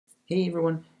Hey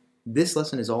everyone, this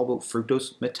lesson is all about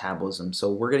fructose metabolism. So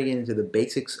we're going to get into the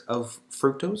basics of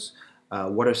fructose,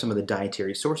 what are some of the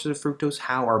dietary sources of fructose,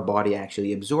 how our body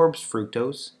actually absorbs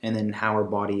fructose, and then how our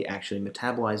body actually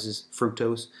metabolizes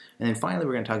fructose, and then finally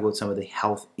we're going to talk about some of the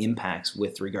health impacts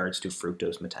with regards to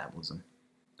fructose metabolism.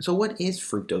 So what is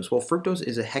fructose? Well, fructose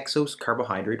is a hexose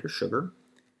carbohydrate or sugar,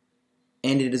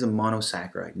 and it is a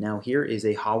monosaccharide. Now here is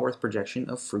a Haworth projection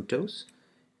of fructose.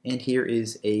 And here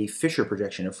is a Fisher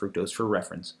projection of fructose for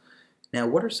reference. Now,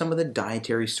 what are some of the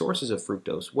dietary sources of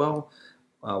fructose? Well,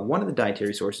 one of the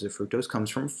dietary sources of fructose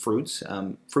comes from fruits.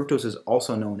 Fructose is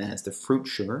also known as the fruit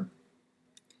sugar.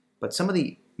 But some of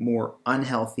the more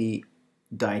unhealthy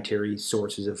dietary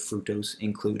sources of fructose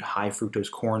include high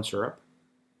fructose corn syrup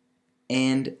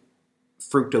and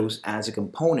fructose as a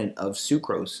component of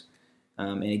sucrose.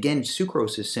 And again,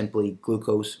 sucrose is simply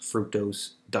glucose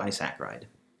fructose disaccharide.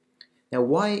 Now,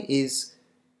 why is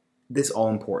this all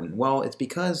important? Well, it's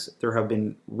because there have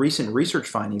been recent research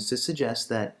findings to suggest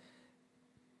that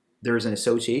there is an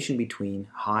association between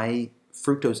high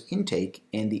fructose intake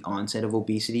and the onset of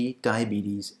obesity,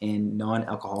 diabetes, and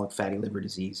non-alcoholic fatty liver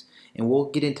disease. And we'll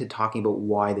get into talking about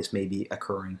why this may be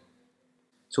occurring.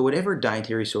 So whatever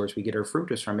dietary source we get our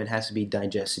fructose from, it has to be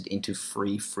digested into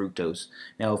free fructose.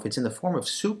 Now, if it's in the form of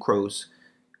sucrose,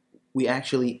 we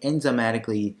actually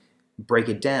enzymatically break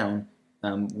it down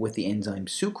with the enzyme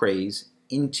sucrase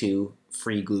into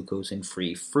free glucose and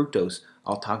free fructose.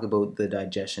 I'll talk about the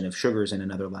digestion of sugars in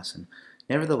another lesson.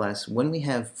 Nevertheless, when we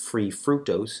have free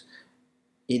fructose,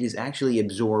 it is actually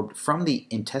absorbed from the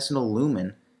intestinal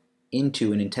lumen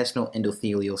into an intestinal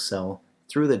endothelial cell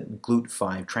through the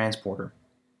GLUT5 transporter.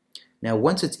 Now,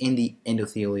 once it's in the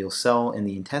endothelial cell in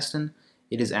the intestine,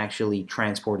 it is actually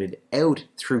transported out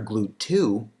through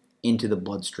GLUT2 into the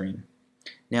bloodstream.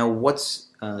 Now, what's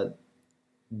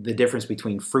the difference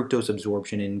between fructose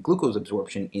absorption and glucose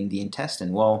absorption in the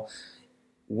intestine? Well,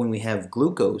 when we have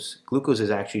glucose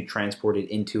is actually transported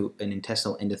into an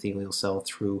intestinal endothelial cell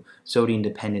through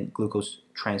sodium-dependent glucose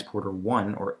transporter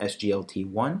 1, or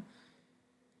SGLT1.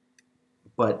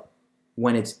 But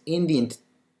when it's in the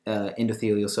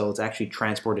endothelial cell, it's actually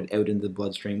transported out into the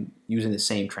bloodstream using the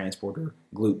same transporter,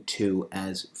 GLUT2,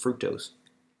 as fructose.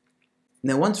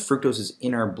 Now, once fructose is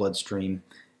in our bloodstream,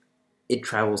 it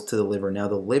travels to the liver. Now,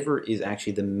 the liver is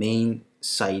actually the main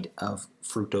site of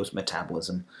fructose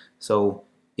metabolism. So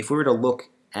if we were to look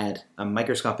at a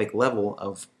microscopic level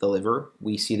of the liver,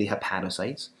 we see the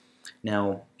hepatocytes.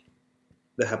 Now,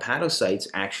 the hepatocytes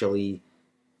actually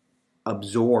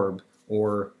absorb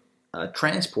or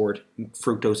transport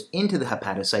fructose into the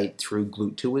hepatocyte through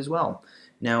GLUT2 as well.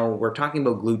 Now, we're talking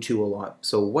about GLUT2 a lot.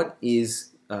 So what is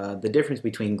the difference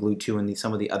between GLUT2 and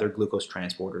some of the other glucose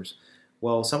transporters?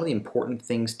 Well, some of the important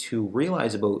things to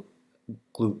realize about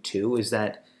GLUT2 is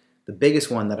that the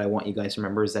biggest one that I want you guys to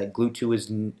remember is that GLUT2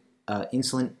 is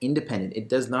insulin independent. It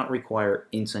does not require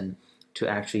insulin to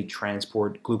actually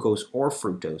transport glucose or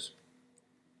fructose.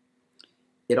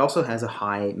 It also has a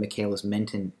high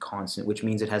Michaelis-Menten constant, which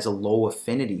means it has a low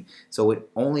affinity. So it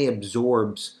only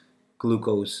absorbs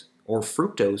glucose or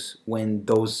fructose when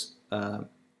those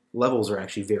levels are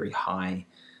actually very high.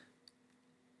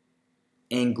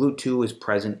 And GLUT2 is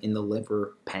present in the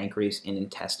liver, pancreas, and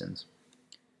intestines.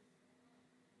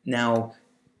 Now,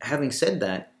 having said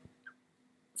that,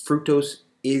 fructose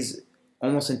is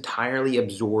almost entirely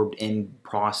absorbed and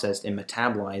processed and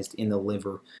metabolized in the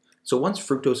liver. So once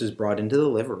fructose is brought into the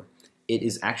liver, it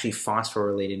is actually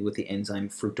phosphorylated with the enzyme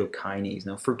fructokinase.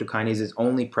 Now, fructokinase is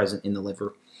only present in the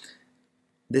liver.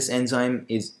 This enzyme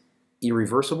is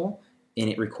irreversible and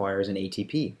it requires an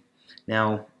ATP.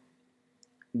 Now,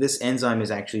 this enzyme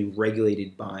is actually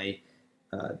regulated by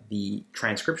the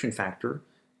transcription factor,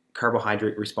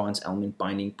 carbohydrate response element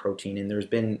binding protein, and there's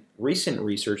been recent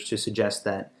research to suggest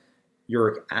that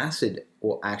uric acid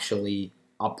will actually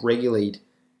upregulate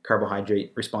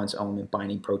carbohydrate response element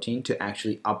binding protein to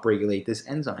actually upregulate this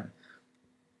enzyme.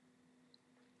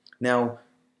 Now,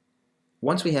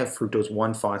 once we have fructose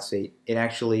 1-phosphate, it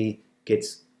actually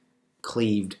gets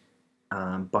cleaved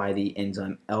by the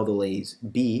enzyme aldolase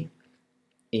B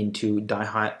into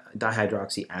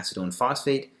dihydroxyacetone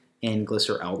phosphate and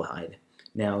glyceraldehyde.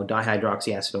 Now,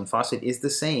 dihydroxyacetone phosphate is the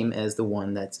same as the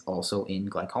one that's also in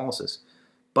glycolysis,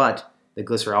 but the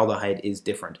glyceraldehyde is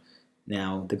different.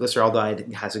 Now, the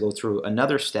glyceraldehyde has to go through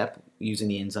another step using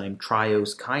the enzyme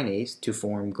triose kinase to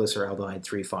form glyceraldehyde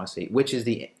 3-phosphate, which is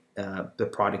the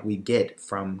product we get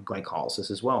from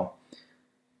glycolysis as well.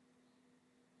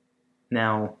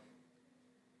 Now,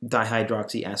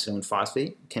 dihydroxyacetone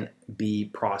phosphate can be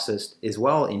processed as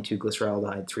well into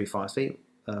glyceraldehyde 3-phosphate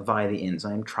via the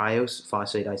enzyme triose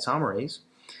phosphate isomerase,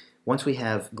 once we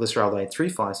have glyceraldehyde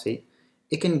 3-phosphate,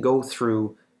 it can go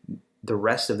through the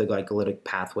rest of the glycolytic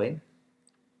pathway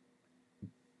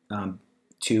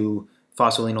to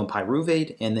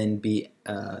phosphoenolpyruvate and then be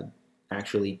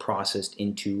actually processed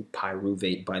into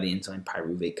pyruvate by the enzyme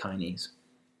pyruvate kinase.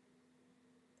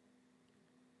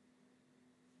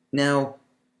 Now,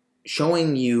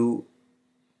 showing you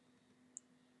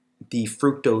the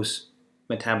fructose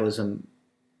metabolism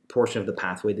portion of the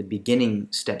pathway, the beginning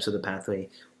steps of the pathway,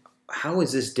 how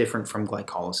is this different from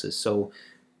glycolysis? So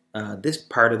this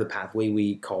part of the pathway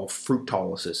we call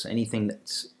fructolysis. Anything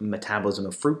that's metabolism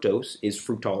of fructose is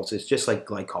fructolysis, just like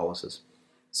glycolysis.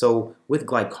 So with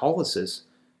glycolysis,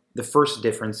 the first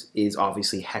difference is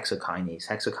obviously hexokinase.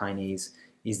 Hexokinase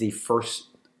is the first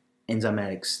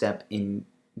enzymatic step in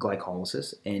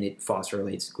glycolysis, and it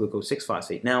phosphorylates glucose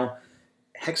 6-phosphate. Now,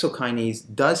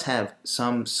 hexokinase does have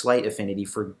some slight affinity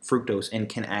for fructose and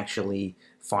can actually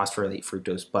phosphorylate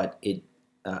fructose, but it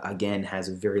again has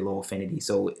a very low affinity.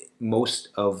 So most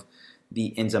of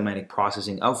the enzymatic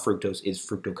processing of fructose is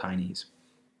fructokinase.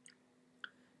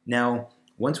 Now,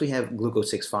 once we have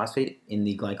glucose 6-phosphate in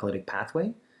the glycolytic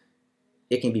pathway,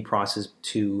 it can be processed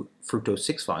to fructose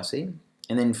 6-phosphate,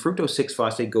 and then fructose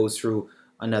 6-phosphate goes through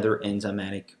another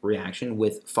enzymatic reaction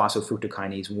with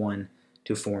phosphofructokinase 1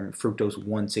 to form fructose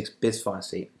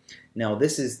 1,6-bisphosphate. Now,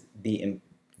 this is the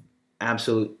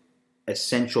absolute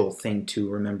essential thing to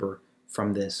remember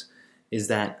from this, is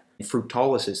that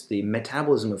fructolysis, the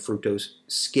metabolism of fructose,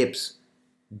 skips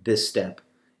this step.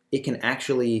 It can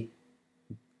actually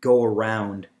go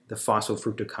around the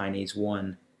phosphofructokinase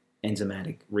 1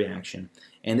 enzymatic reaction.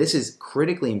 And this is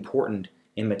critically important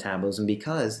in metabolism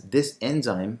because this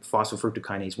enzyme,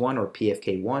 phosphofructokinase 1 or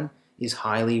PFK1, is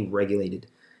highly regulated.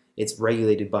 It's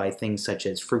regulated by things such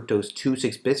as fructose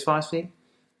 2,6-bisphosphate.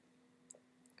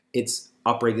 It's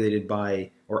upregulated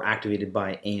by or activated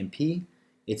by AMP.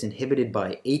 It's inhibited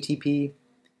by ATP,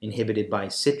 inhibited by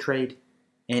citrate,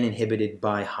 and inhibited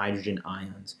by hydrogen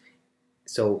ions.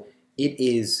 So it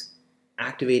is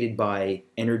activated by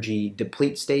energy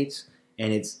deplete states,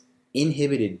 and it's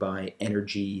inhibited by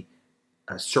energy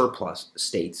surplus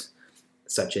states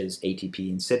such as ATP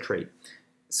and citrate.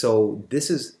 So this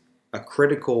is a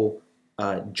critical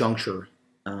juncture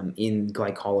in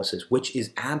glycolysis, which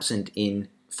is absent in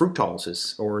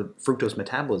fructolysis or fructose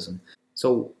metabolism.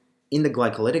 So in the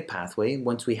glycolytic pathway,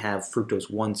 once we have fructose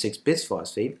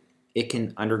 1,6-bisphosphate, it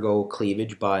can undergo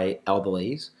cleavage by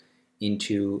aldolase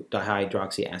into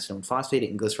dihydroxyacetone phosphate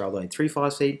and glyceraldehyde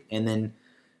 3-phosphate, and then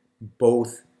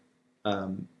both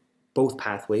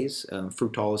pathways,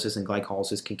 fructolysis and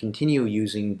glycolysis, can continue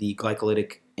using the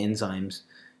glycolytic enzymes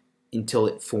until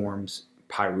it forms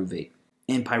pyruvate.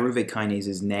 And pyruvate kinase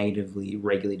is negatively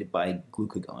regulated by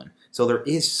glucagon. So there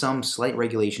is some slight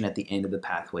regulation at the end of the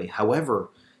pathway. However,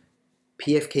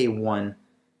 PFK1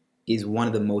 is one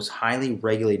of the most highly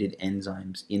regulated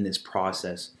enzymes in this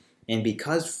process. And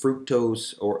because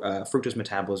fructose or fructose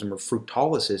metabolism or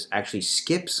fructolysis actually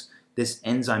skips this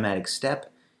enzymatic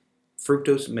step,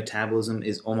 fructose metabolism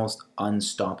is almost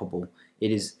unstoppable.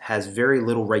 It has very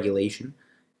little regulation.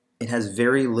 It has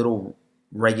very little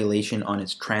regulation on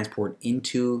its transport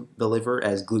into the liver,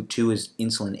 as GLUT2 is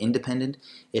insulin independent.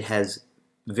 It has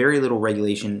very little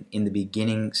regulation in the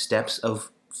beginning steps of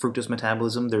fructose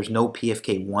metabolism. There's no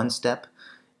PFK1 step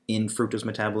in fructose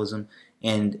metabolism,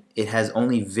 and it has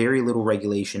only very little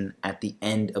regulation at the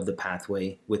end of the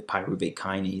pathway with pyruvate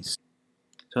kinase.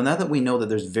 So now that we know that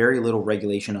there's very little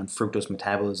regulation on fructose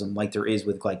metabolism like there is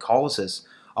with glycolysis,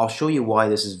 I'll show you why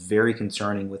this is very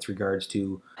concerning with regards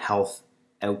to health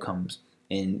outcomes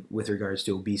and with regards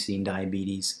to obesity and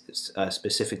diabetes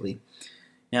specifically.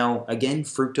 Now, again,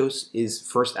 fructose is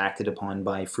first acted upon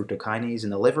by fructokinase in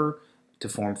the liver to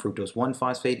form fructose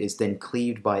 1-phosphate. It's then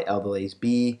cleaved by aldolase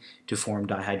B to form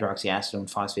dihydroxyacetone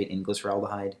phosphate and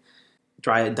glyceraldehyde.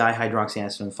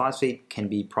 Dihydroxyacetone phosphate can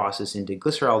be processed into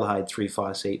glyceraldehyde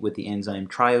 3-phosphate with the enzyme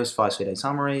triose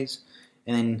phosphatidylisomerase,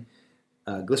 and then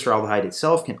glyceraldehyde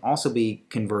itself can also be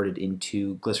converted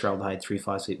into glyceraldehyde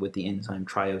 3-phosphate with the enzyme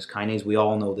triose kinase. We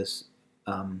all know this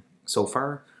so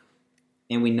far,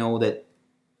 and we know that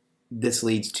this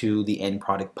leads to the end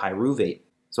product pyruvate.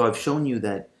 So I've shown you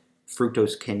that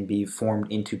fructose can be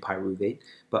formed into pyruvate,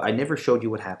 but I never showed you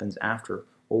what happens after.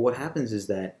 Well, what happens is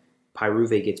that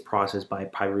pyruvate gets processed by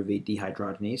pyruvate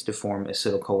dehydrogenase to form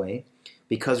acetyl-CoA.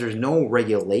 Because there's no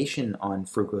regulation on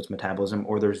fructose metabolism,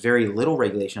 or there's very little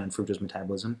regulation on fructose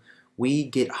metabolism, we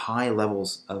get high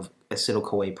levels of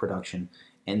acetyl-CoA production,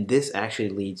 and this actually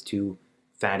leads to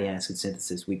fatty acid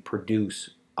synthesis. We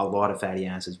produce a lot of fatty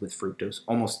acids with fructose.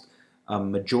 Almost a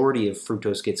majority of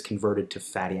fructose gets converted to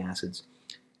fatty acids.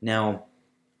 Now,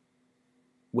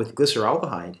 with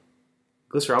glyceraldehyde,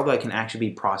 glyceraldehyde can actually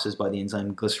be processed by the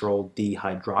enzyme glycerol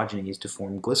dehydrogenase to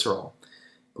form glycerol.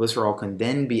 Glycerol can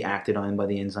then be acted on by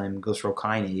the enzyme glycerol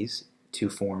kinase to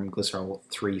form glycerol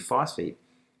 3-phosphate.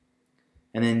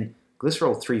 And then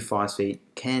glycerol 3-phosphate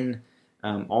can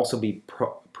also be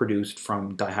produced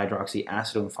from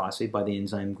dihydroxyacetone phosphate by the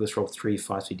enzyme glycerol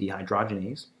 3-phosphate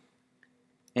dehydrogenase.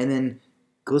 And then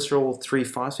glycerol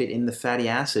 3-phosphate in the fatty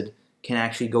acid can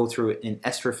actually go through an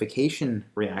esterification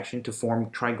reaction to form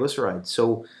triglycerides.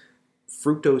 So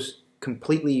fructose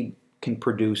completely can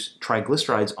produce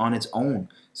triglycerides on its own.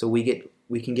 So we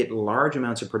can get large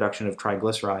amounts of production of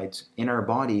triglycerides in our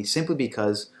body simply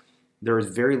because there is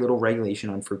very little regulation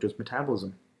on fructose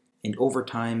metabolism. And over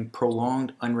time,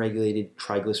 prolonged unregulated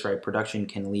triglyceride production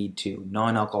can lead to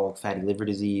non-alcoholic fatty liver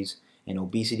disease and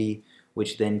obesity,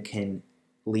 which then can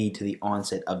lead to the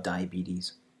onset of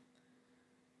diabetes.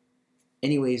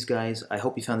 Anyways, guys, I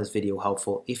hope you found this video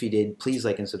helpful. If you did, please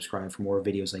like and subscribe for more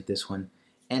videos like this one.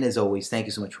 And as always, thank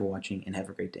you so much for watching and have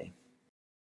a great day.